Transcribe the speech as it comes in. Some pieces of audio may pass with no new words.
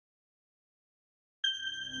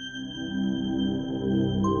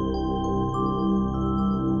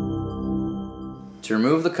To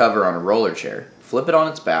remove the cover on a roller chair, flip it on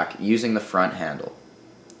its back using the front handle.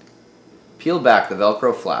 Peel back the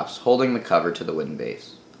Velcro flaps holding the cover to the wooden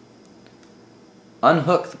base.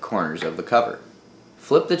 Unhook the corners of the cover.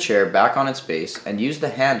 Flip the chair back on its base and use the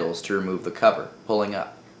handles to remove the cover, pulling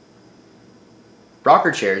up.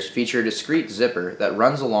 Rocker chairs feature a discreet zipper that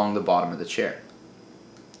runs along the bottom of the chair.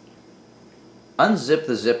 Unzip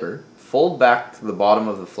the zipper, fold back to the bottom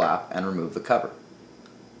of the flap and remove the cover.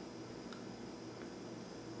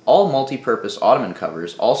 All multi-purpose ottoman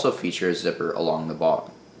covers also feature a zipper along the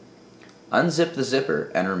bottom. Unzip the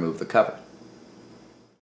zipper and remove the cover.